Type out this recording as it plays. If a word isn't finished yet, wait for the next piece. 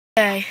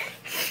Hey,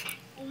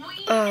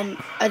 I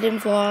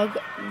didn't vlog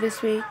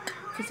this week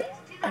because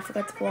I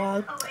forgot to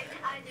vlog.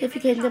 If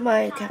you came to my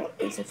account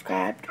and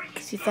subscribed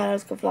because you thought I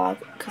was going to vlog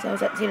because I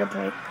was at 0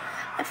 point,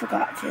 I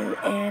forgot to,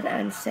 and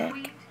I'm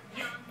sick.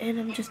 And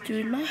I'm just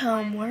doing my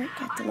homework.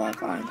 I have to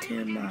log on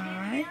to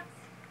my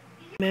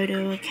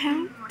Moto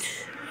account.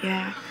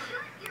 Yeah.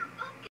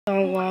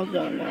 I'm logged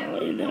on now,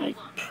 and I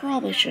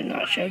probably should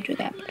not show you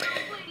that.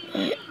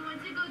 But,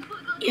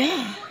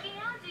 yeah.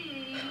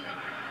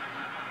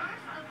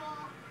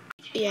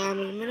 Yeah, I'm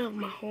in the middle of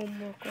my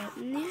homework right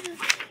now.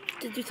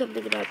 To do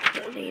something about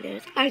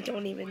tornadoes. I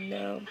don't even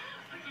know.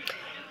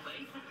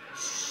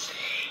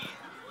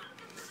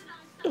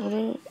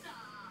 Oh,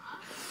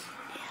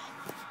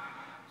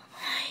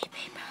 hi,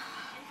 baby.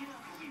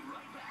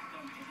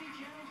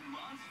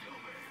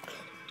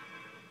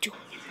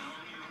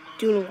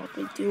 Do you want to walk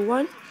me through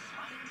one?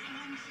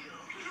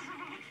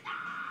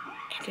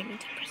 And give me 10%.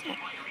 Yeah.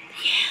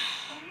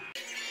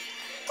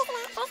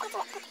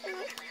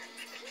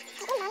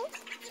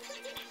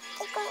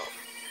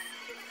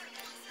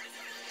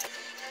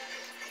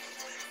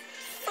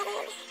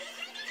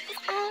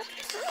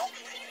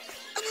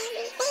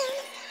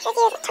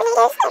 Tornadoes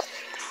of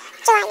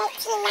July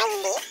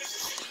 1990.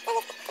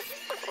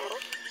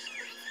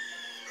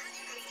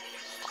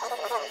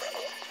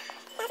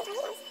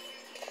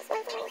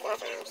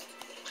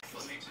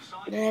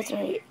 That's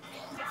right.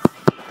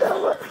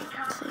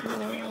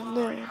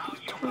 Somewhere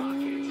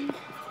between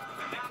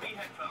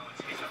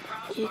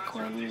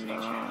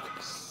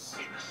Equinox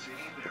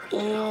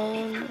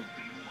and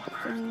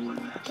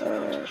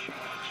Thunder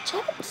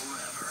Chips.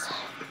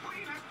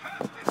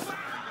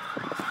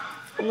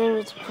 And then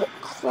let's put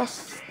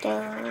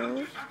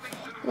cluster.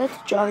 Let's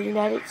draw the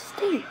United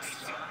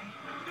States.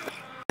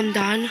 I'm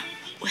done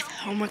with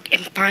homework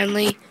and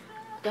finally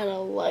got a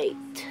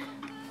light.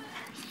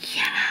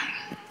 Yeah.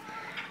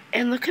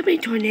 And look how many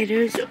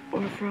tornadoes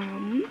are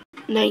from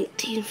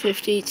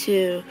 1950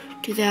 to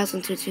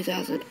 2000 to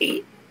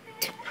 2008.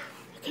 Look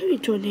how many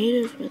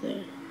tornadoes were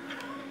there.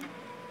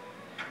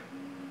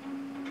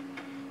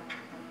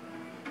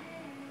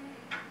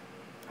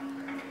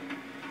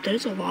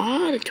 There's a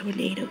lot of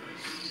tornadoes.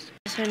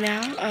 So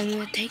now I'm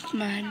going to take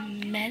my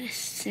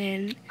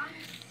medicine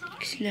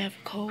because I have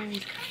a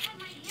cold.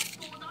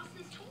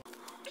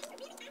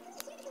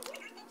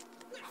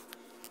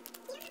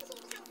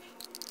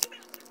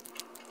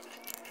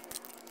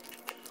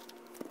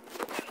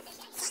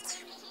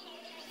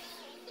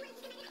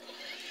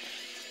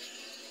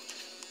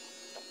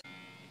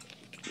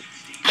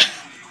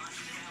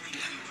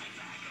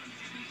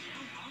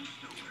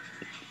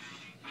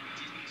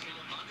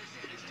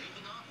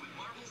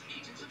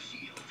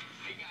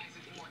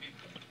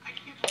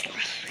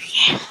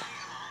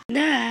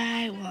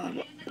 Now, well, I'm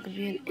going to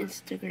be on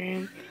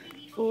Instagram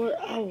for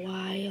a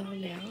while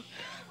now.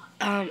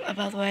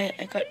 By the way,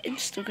 I got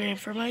Instagram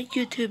for my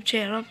YouTube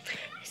channel,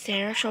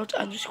 Sarah Schultz _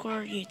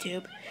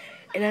 YouTube.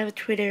 And I have a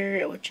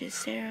Twitter, which is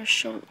Sarah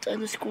Schultz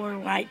 _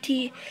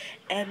 YT.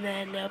 And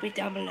then they'll be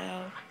down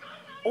below.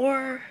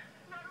 Or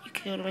you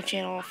can go to my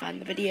channel, find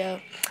the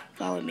video,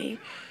 follow me.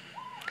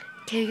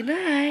 Okay, good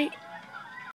night.